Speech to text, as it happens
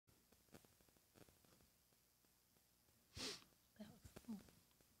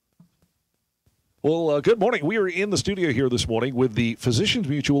Well, good morning. We are in the studio here this morning with the Physicians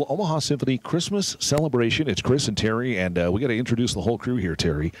Mutual Omaha Symphony Christmas celebration. It's Chris and Terry, and we got to introduce the whole crew here,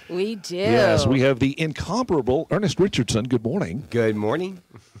 Terry. We do. Yes, we have the incomparable Ernest Richardson. Good morning. Good morning.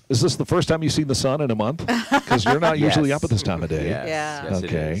 Is this the first time you've seen the sun in a month? Because you're not usually up at this time of day. Yes. Yeah. Yes,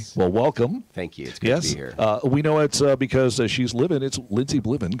 Okay. it is. Well, welcome. Thank you. It's good Yes. to be here. We know it's because she's living. It's Lindsey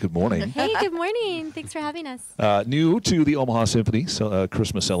Bliven. Good morning. Hey, good morning. Thanks for having us. New to the Omaha Symphony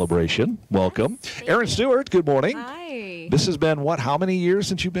Christmas celebration. Welcome. Erin Stewart, good morning. Hi. This has been, what, how many years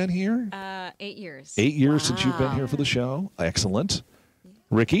since you've been here? 8 years. 8 years since you've been here for the show. Excellent.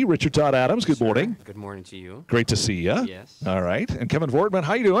 Richard Todd Adams, good morning. Good morning to you. Great to see you. Yes. All right. And Kevin Vortmann,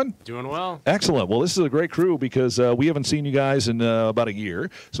 how you doing? Doing well. Excellent. Well, this is a great crew because we haven't seen you guys in about a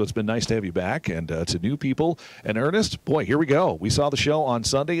year, so it's been nice to have you back. And to new people. And Ernest, boy, here we go. We saw the show on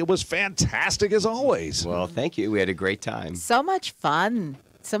Sunday. It was fantastic as always. Well, thank you. We had a great time. So much fun.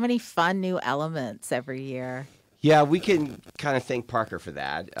 So many fun new elements every year. Yeah, we can kind of thank Parker for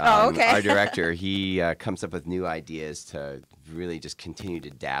that. Oh, okay. Our director, he comes up with new ideas to really just continue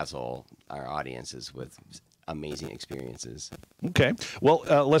to dazzle our audiences with amazing experiences. Okay. Well,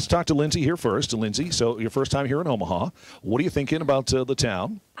 let's talk to Lindsey here first. Lindsey, so your first time here in Omaha. What are you thinking about the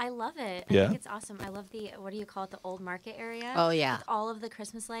town? I love it. Yeah? I think it's awesome. I love the, what do you call it, the old market area. Oh, yeah. With all of the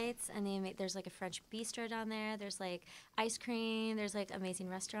Christmas lights, and there's like a French bistro down there. There's like ice cream. There's like amazing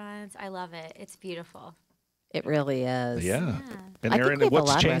restaurants. I love it. It's beautiful. It really is. Yeah. And I think Erin, we have a what's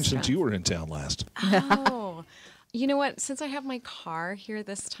lot of changed since restaurants. you were in town last? Oh. You know what? Since I have my car here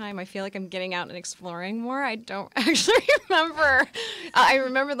this time, I feel like I'm getting out and exploring more. I don't actually remember. I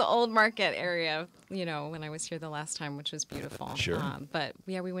remember the old market area, you know, when I was here the last time, which was beautiful. Sure. But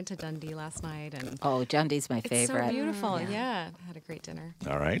yeah, we went to Dundee last night, and Oh, Dundee's my it's favorite. so beautiful. Yeah, had a great dinner.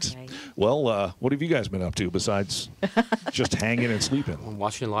 All right. Right. Well, what have you guys been up to besides just hanging and sleeping? I'm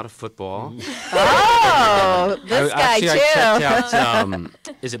watching a lot of football. Oh, this guy Actually, too. I checked out,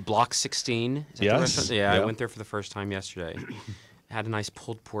 is it Block 16? Is that the Yes. restaurant? Yeah, Yeah. I went there for the first time yesterday. Had a nice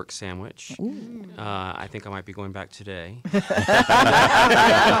pulled pork sandwich. I think I might be going back today.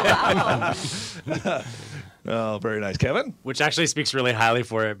 Oh, very nice. Kevin? Which actually speaks really highly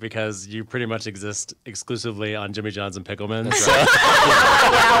for it because you pretty much exist exclusively on Jimmy John's and Pickleman. So We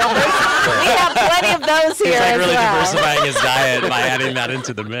have plenty of those here he's like as really well. diversifying his diet by adding that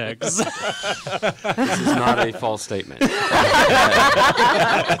into the mix. This is not a false statement.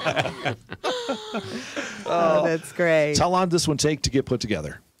 Oh, that's great. So how long did this one take to get put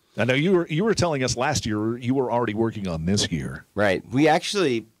together? I know you were telling us last year you were already working on this year. Right. We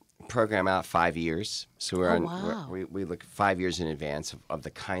actually program out 5 years. So we're wow. we look 5 years in advance of the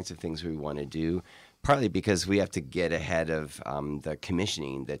kinds of things we want to do, partly because we have to get ahead of the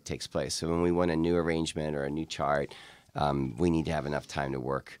commissioning that takes place. So when we want a new arrangement or a new chart, we need to have enough time to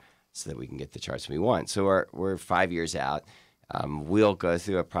work so that we can get the charts we want. So we're 5 years out. We'll go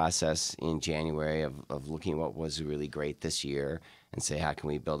through a process in January of looking at what was really great this year and say, how can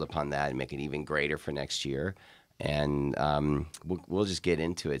we build upon that and make it even greater for next year? And we'll just get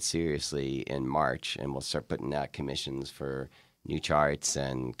into it seriously in March, and we'll start putting out commissions for new charts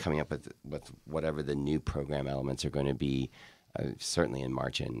and coming up with whatever the new program elements are going to be, certainly in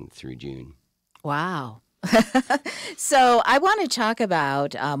March and through June. Wow. So I want to talk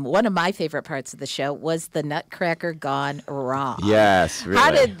about one of my favorite parts of the show was the Nutcracker gone wrong. Yes, really. How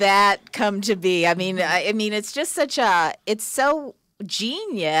did that come to be? I mean, it's just it's so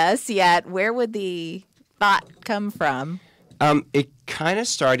genius, yet where would the thought come from? It kind of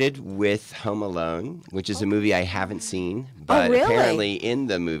started with Home Alone, which is a movie I haven't seen, but really? apparently in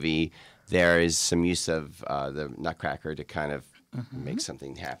the movie there is some use of the Nutcracker to kind of make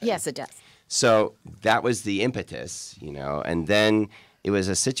something happen. Yes, it does. So that was the impetus, you know, and then it was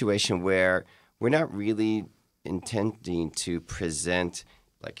a situation where we're not really intending to present,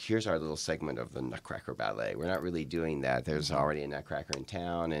 like, here's our little segment of the Nutcracker Ballet. We're not really doing that. There's already a Nutcracker in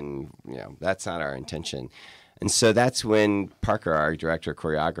town, and, you know, that's not our intention. And so that's when Parker, our director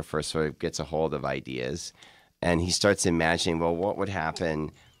choreographer, sort of gets a hold of ideas, and he starts imagining, well, what would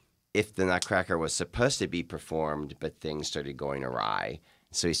happen if the Nutcracker was supposed to be performed, but things started going awry.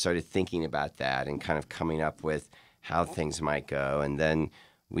 So he started thinking about that and kind of coming up with how things might go. And then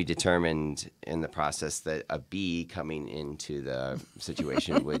we determined in the process that a bee coming into the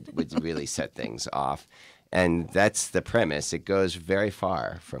situation would really set things off. And that's the premise. It goes very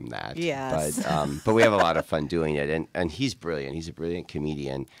far from that. Yes. But we have a lot of fun doing it. And he's brilliant. He's a brilliant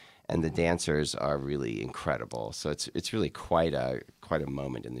comedian. And the dancers are really incredible. So it's really quite a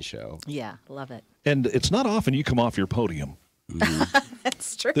moment in the show. Yeah, love it. And it's not often you come off your podium.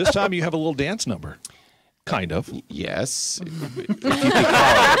 That's true. This time you have a little dance number. Kind of. Yes. If you could call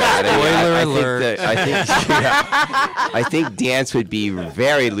it that. Spoiler alert. I think dance would be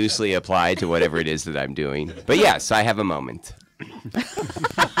very loosely applied to whatever it is that I'm doing. But yes, I have a moment.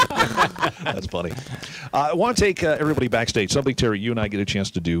 That's funny. I want to take everybody backstage. Something, Terry, you and I get a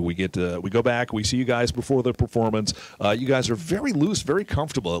chance to do. We go back. We see you guys before the performance. You guys are very loose, very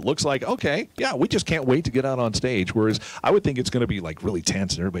comfortable. It looks like, okay, yeah, we just can't wait to get out on stage. Whereas I would think it's going to be like really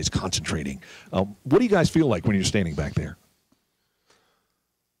tense and everybody's concentrating. What do you guys feel like when you're standing back there?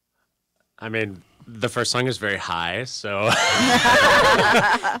 I mean, the first song is very high, so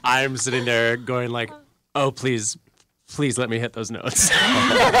I'm sitting there going like, oh, please let me hit those notes.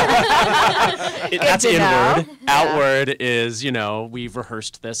 That's inward. Outward is, we've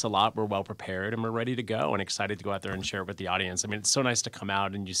rehearsed this a lot. We're well prepared and we're ready to go and excited to go out there and share it with the audience. I mean, it's so nice to come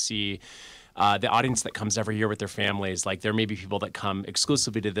out and you see the audience that comes every year with their families. Like there may be people that come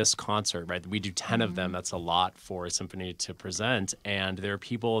exclusively to this concert, right? We do 10 of them. That's a lot for a symphony to present. And there are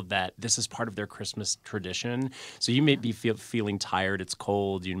people that this is part of their Christmas tradition. So you may be feeling tired. It's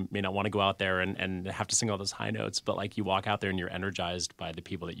cold. You may not want to go out there and have to sing all those high notes. But like you walk out there and you're energized by the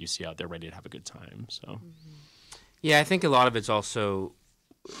people that you see out there ready to have a good time. So, Yeah, I think a lot of it's also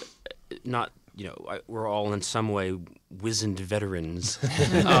not, we're all in some way wizened veterans.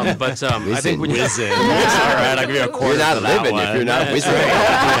 I think when Wizened. all right, I'll give you a quarter. You're not for that living one. if you're not Wizened,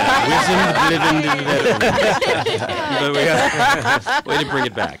 living veterans. Way to bring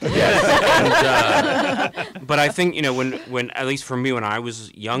it back. Yes. But I think, when at least for me, when I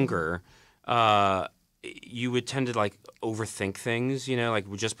was younger, you would tend to like overthink things,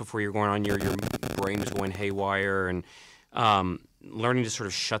 like just before you're going on, your brain is going haywire, and learning to sort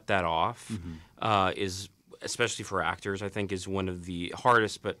of shut that off is, especially for actors, I think is one of the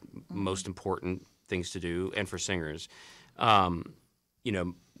hardest but most important things to do, and for singers.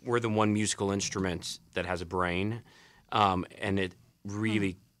 We're the one musical instrument that has a brain, and it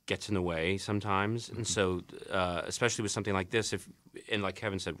really gets in the way sometimes. And so, especially with something like this, and like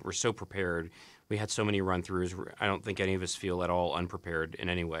Kevin said, we're so prepared. We had so many run-throughs. I don't think any of us feel at all unprepared in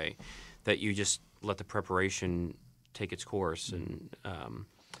any way, that you just let the preparation take its course. And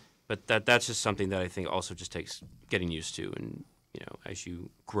but that's just something that I think also just takes getting used to, and as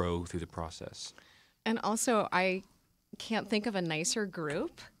you grow through the process. And also, I can't think of a nicer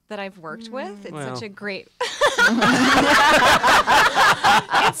group that I've worked with. It's Well. such a great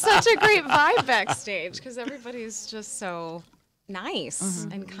it's such a great vibe backstage because everybody's just so nice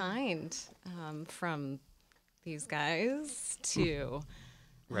and kind, from these guys to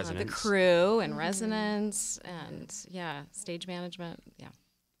the Resonance. crew and resonance and stage management.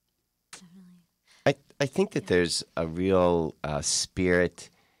 I think that there's a real spirit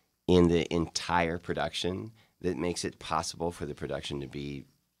in the entire production that makes it possible for the production to be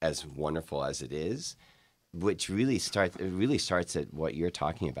as wonderful as it is, which really starts at what you're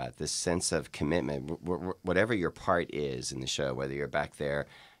talking about, this sense of commitment. Whatever your part is in the show, whether you're back there,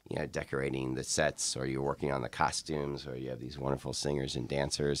 decorating the sets, or you're working on the costumes, or you have these wonderful singers and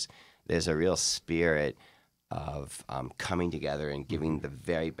dancers, there's a real spirit of coming together and giving the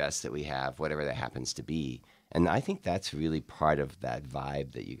very best that we have, whatever that happens to be. And I think that's really part of that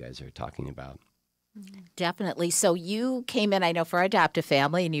vibe that you guys are talking about. Definitely. So you came in, I know, for Adoptive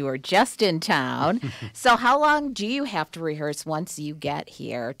Family, and you were just in town. So how long do you have to rehearse once you get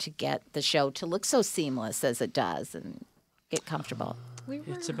here to get the show to look so seamless as it does and get comfortable?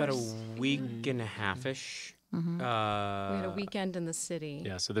 It's about a week and a half-ish. We had a weekend in the city.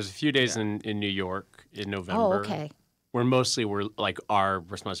 Yeah, so there's a few days in New York in November. Oh, okay. Where we're like our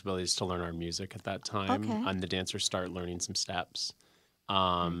responsibility is to learn our music at that time, Okay. and the dancers start learning some steps.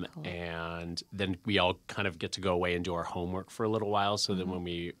 Cool. And then we all kind of get to go away and do our homework for a little while, so that when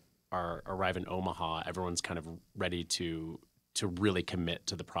we arrive in Omaha, everyone's kind of ready to really commit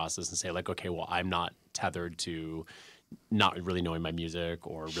to the process and say like, okay, well, I'm not tethered to not really knowing my music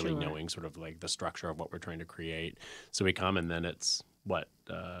or really knowing sort of like the structure of what we're trying to create. So we come, and then it's like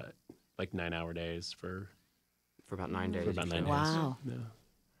 9-hour days for about 9 days. For about 9 days. Wow. Yeah.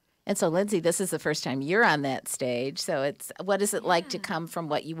 And so, Lindsey, this is the first time you're on that stage. So what is it like to come from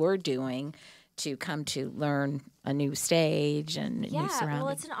what you were doing to come to learn a new stage and new surroundings? Well,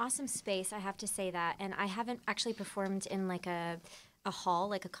 it's an awesome space, I have to say that. And I haven't actually performed in like a hall,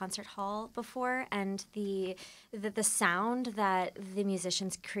 like a concert hall before, and the sound that the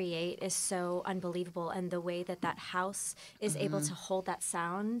musicians create is so unbelievable, and the way that house is able to hold that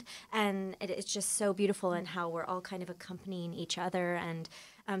sound, and it's just so beautiful, and how we're all kind of accompanying each other, and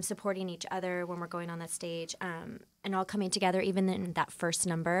supporting each other when we're going on that stage, and all coming together, even in that first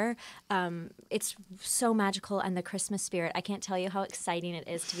number. It's so magical, and the Christmas spirit, I can't tell you how exciting it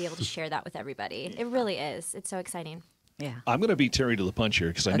is to be able to share that with everybody. It really is. It's so exciting. Yeah. I'm going to beat Terry to the punch here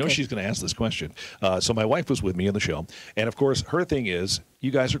because I know Okay. she's going to ask this question. So my wife was with me on the show, and of course, her thing is,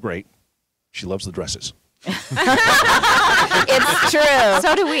 you guys are great. She loves the dresses. It's true.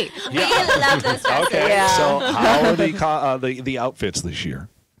 So do we. We love those dresses. Okay. Yeah. So how are the outfits this year?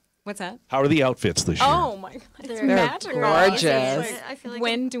 What's that? How are the outfits this year? Oh my god, it's They're magical. gorgeous. It's like, I feel like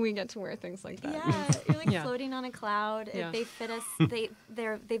when do we get to wear things like that? yeah, you're like Yeah. floating on a cloud. Yeah. They fit us.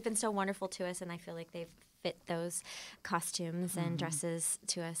 They've been so wonderful to us, and I feel like they've fit those costumes and dresses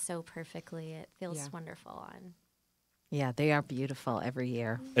to us so perfectly. It feels Yeah. wonderful on. Yeah, they are beautiful every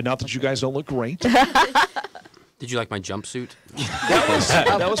year. And not that you guys don't look great. Did you like my jumpsuit?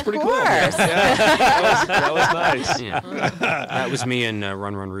 That was pretty cool. Yeah, that was nice. Yeah. That was me and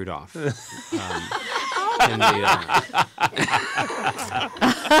Run Run Rudolph. In the,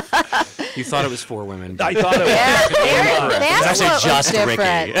 you thought it was 4 women. I thought it was. That's actually what just was Ricky.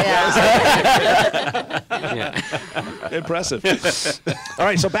 different. Yeah. Yeah. Impressive. All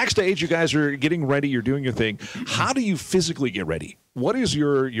right, so backstage, you guys are getting ready. You're doing your thing. How do you physically get ready? What is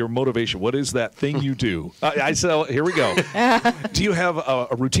your motivation? What is that thing you do? So here we go. Do you have a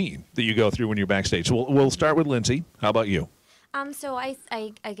routine that you go through when you're backstage? So we'll start with Lindsey. How about you? So I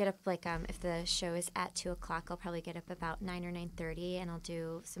get up like if the show is at 2:00, I'll probably get up about 9 or 9:30, and I'll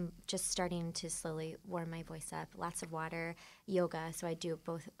do some just starting to slowly warm my voice up. Lots of water, yoga. So I do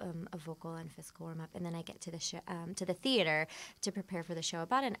both a vocal and physical warm up, and then I get to the show, to the theater to prepare for the show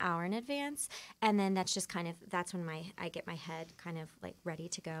about an hour in advance, and then that's just that's when I get my head kind of like ready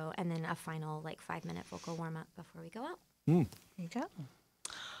to go, and then a final like 5-minute vocal warm up before we go out. There you go.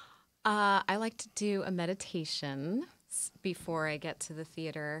 I like to do a meditation before I get to the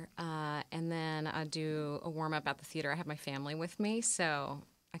theater, and then I do a warm up at the theater. I have my family with me, so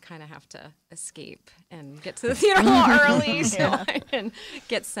I kind of have to escape and get to the theater a little early so I can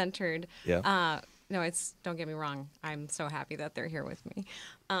get centered. Yeah. No, don't get me wrong. I'm so happy that they're here with me.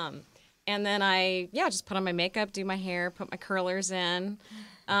 And then I just put on my makeup, do my hair, put my curlers in,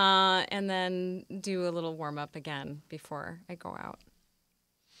 and then do a little warm up again before I go out.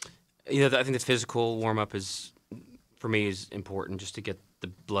 You know, I think the physical warm up for me is important just to get the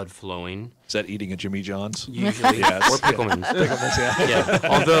blood flowing. Is that eating at Jimmy John's? Usually, Yes. or Pickleman's. Yeah.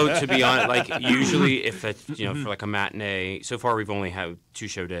 Although, to be honest, like usually, if it's for like a matinee, so far we've only had 2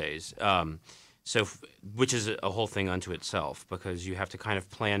 show days. Which is a whole thing unto itself because you have to kind of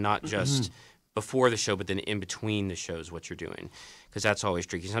plan not just before the show, but then in between the shows what you're doing, because that's always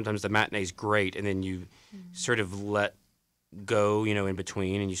tricky. Sometimes the matinee's great, and then you sort of let go, in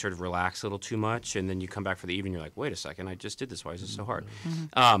between, and you sort of relax a little too much, and then you come back for the evening, you're like, wait a second, I just did this. Why is this so hard?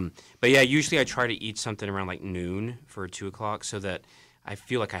 But yeah, usually I try to eat something around like noon for 2:00 so that I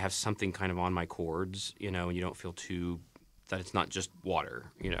feel like I have something kind of on my cords, and you don't feel that it's not just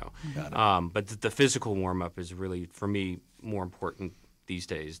water, But the physical warm-up is really, for me, more important these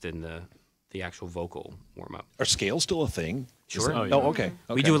days than the actual vocal warm-up. Are scales still a thing? Sure. Oh, okay.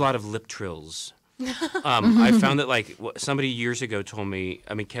 We do a lot of lip trills. I found that somebody years ago told me.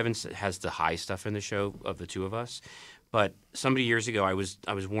 I mean, Kevin has the high stuff in the show of the two of us, but somebody years ago I was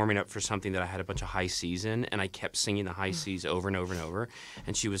warming up for something that I had a bunch of high C's in, and I kept singing the high C's over and over and over.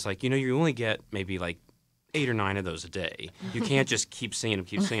 And she was like, you only get maybe like 8 or 9 of those a day. You can't just keep singing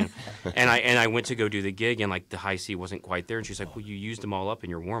them. And I went to go do the gig, and like the high C wasn't quite there. And she's like, well, you used them all up in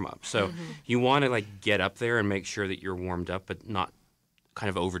your warm up. So you want to like get up there and make sure that you're warmed up, but not kind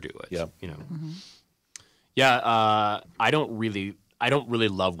of overdo it. Yeah. Yeah, I don't really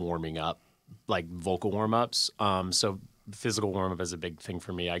love warming up, like vocal warm ups. So physical warm up is a big thing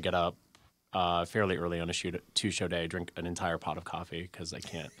for me. I get up fairly early on a 2-show day. I drink an entire pot of coffee because I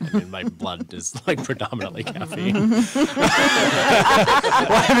can't. I mean, my blood is like predominantly caffeine. Well,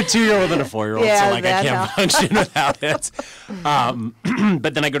 I have a 2-year-old and a 4-year-old, Yeah, so like I that can't function without it.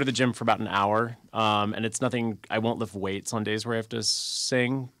 But then I go to the gym for about an hour, and it's nothing. I won't lift weights on days where I have to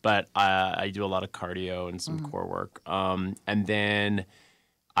sing, but I do a lot of cardio and some core work. And then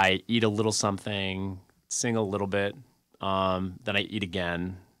I eat a little something, sing a little bit, then I eat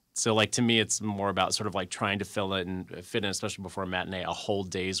again. So, like, to me, it's more about sort of like trying to fill it and fit in, especially before a matinee, a whole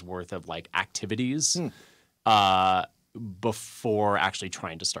day's worth of like activities before actually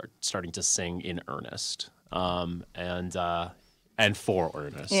trying to starting to sing in earnest. And And for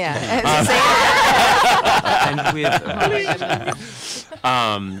Ernest. Yeah. And with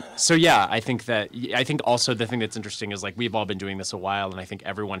So yeah, I think also the thing that's interesting is like we've all been doing this a while, and I think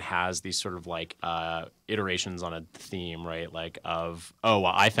everyone has these sort of like iterations on a theme, right? Like of, oh,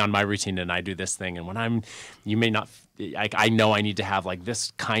 well, I found my routine and I do this thing, and when you may not, I know I need to have like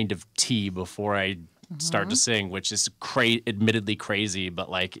this kind of tea before I start to sing, which is admittedly crazy, but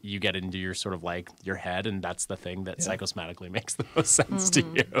like you get into your sort of like your head, and that's the thing that psychosomatically makes the most sense to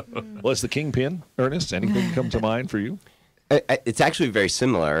you. Well, it's the kingpin, Ernest. Anything come to mind for you? It's actually very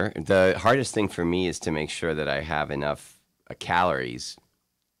similar. The hardest thing for me is to make sure that I have enough calories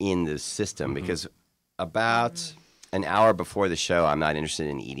in the system, because about an hour before the show, I'm not interested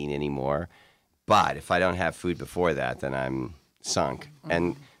in eating anymore. But if I don't have food before that, then I'm sunk.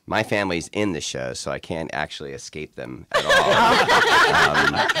 And my family's in the show, so I can't actually escape them at all.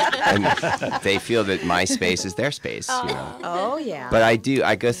 And they feel that my space is their space. You know? Oh, yeah. But I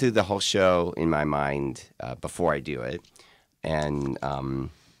go through the whole show in my mind before I do it. And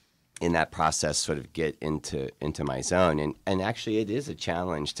in that process, sort of get into my zone. And actually, it is a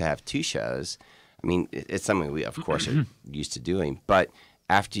challenge to have two shows. I mean, it's something we, of course, are used to doing. But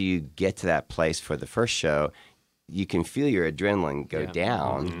after you get to that place for the first show, you can feel your adrenaline go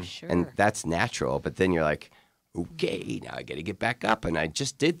down, and that's natural. But then you're like, okay, now I got to get back up. And I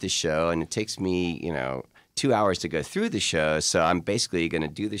just did the show, and it takes me, 2 hours to go through the show. So I'm basically going to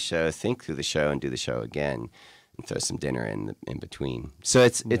do the show, think through the show, and do the show again, and throw some dinner in between. So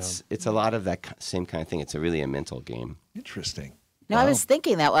it's a lot of that same kind of thing. It's really a mental game. Interesting. No, I was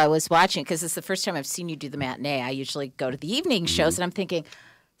thinking that while I was watching, because it's the first time I've seen you do the matinee. I usually go to the evening shows, and I'm thinking,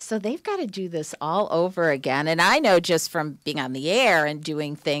 so they've got to do this all over again. And I know just from being on the air and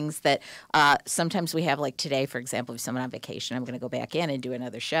doing things that sometimes we have, like today, for example, if someone on vacation, I'm going to go back in and do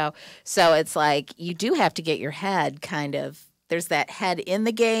another show. So it's like you do have to get your head kind of, there's that head in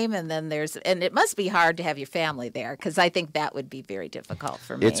the game, and then and it must be hard to have your family there, because I think that would be very difficult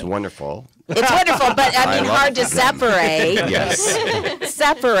for me. It's wonderful. It's wonderful, but I mean, hard to separate. Yes.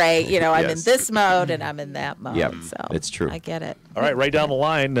 Separate, I'm in Yes. this mode and I'm in that mode. Yep, So it's true. I get it. All right, right down the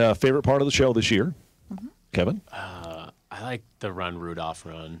line, favorite part of the show this year? Kevin? I like the Run Rudolph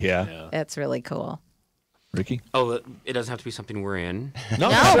run. Yeah. That's really cool. Ricky? Oh, it doesn't have to be something we're in. No,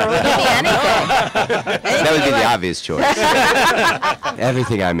 No, it could be anything. That would be the obvious choice.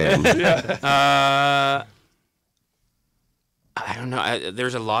 Everything I'm in. I don't know.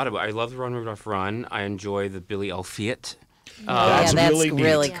 There's a lot of. I love the Run Rudolph Run. I enjoy the Billy Elliot. That's that's really neat.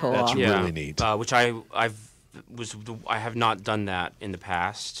 really cool. That's really neat. Which I have not done that in the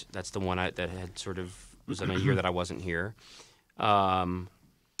past. That's the one that had sort of was in a year that I wasn't here.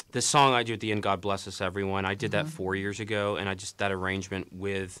 The song I do at the end, God Bless Us Everyone, I did that 4 years ago, and that arrangement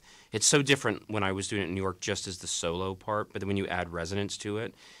it's so different when I was doing it in New York just as the solo part, but then when you add resonance to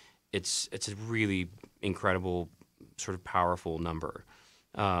it, it's a really incredible, sort of powerful number.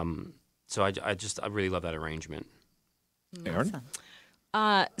 So I really love that arrangement. Erin?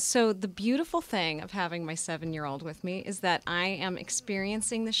 So the beautiful thing of having my 7-year-old with me is that I am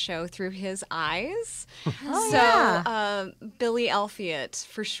experiencing the show through his eyes. Billy Elliot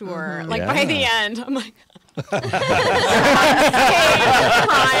for sure. Like by the end, I'm like, I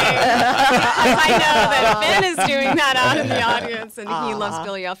know that Ben is doing that out in the audience, and he loves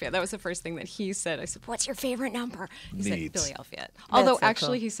Billy Elliot. That was the first thing that he said. I said, "What's your favorite number?" He said Billy Elliot. Although so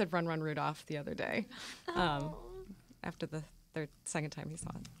actually, cool. he said "Run, Run, Rudolph" the other day, after the second time he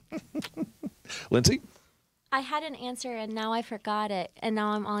saw it. Lindsey? I had an answer and now I forgot it, and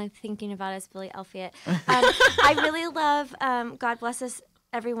now all I'm thinking about is Billy Elliot. I really love God Bless Us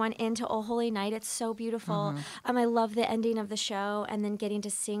Everyone into Oh Holy Night. It's so beautiful. I love the ending of the show and then getting to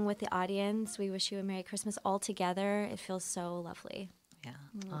sing with the audience. We wish you a Merry Christmas all together. It feels so lovely. Yeah.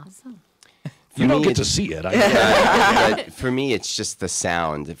 Awesome. You don't get to see it. But for me, it's just the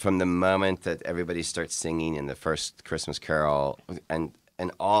sound. From the moment that everybody starts singing in the first Christmas Carol, and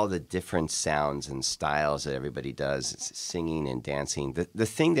all the different sounds and styles that everybody does, it's singing and dancing. The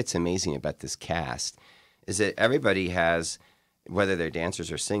thing that's amazing about this cast is that everybody has, whether they're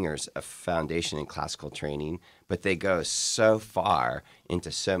dancers or singers, a foundation in classical training, but they go so far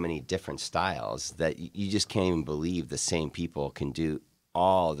into so many different styles that you just can't even believe the same people can do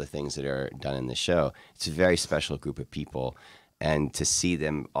all the things that are done in the show. It's a very special group of people, and to see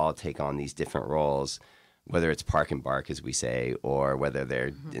them all take on these different roles, whether it's park and bark, as we say, or whether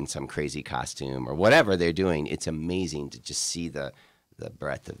they're in some crazy costume or whatever they're doing, it's amazing to just see the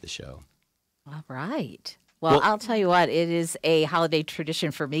breadth of the show. All right. Well, I'll tell you what, it is a holiday tradition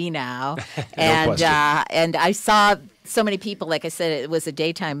for me now. No question. And I saw so many people, like I said, it was a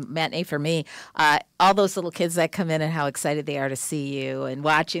daytime matinee for me. All those little kids that come in and how excited they are to see you and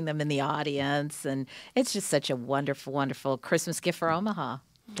watching them in the audience. And it's just such a wonderful, wonderful Christmas gift for Omaha.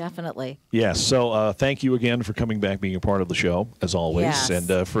 Definitely. Yes. So thank you again for coming back, being a part of the show, as always. Yes.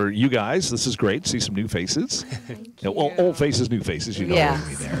 And for you guys, this is great. See some new faces. Well, old faces, new faces. You know what I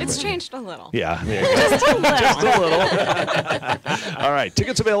mean there. It's but- changed a little. Yeah. There you go. Just a little. All right.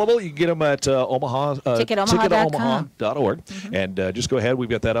 Tickets available. You can get them at Omaha. Ticketomaha.com. And just go ahead. We've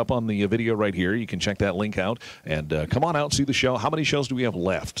got that up on the video right here. You can check that link out. And come on out and see the show. How many shows do we have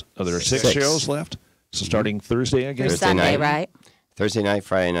left? Are there six shows left? So starting Thursday again? Through Sunday, right? Thursday night,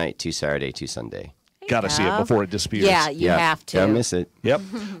 Friday night, 2 Saturday, 2 Sunday. Got to see it before it disappears. Yeah, you have to. Don't miss it. Yep.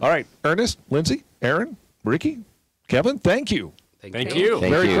 All right. Ernest, Lindsey, Erin, Ricky, Kevin, thank you. Thank you. Thank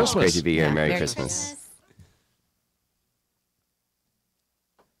Merry you. Christmas. Great to be here. Yeah, Merry Merry Christmas.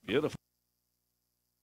 Beautiful.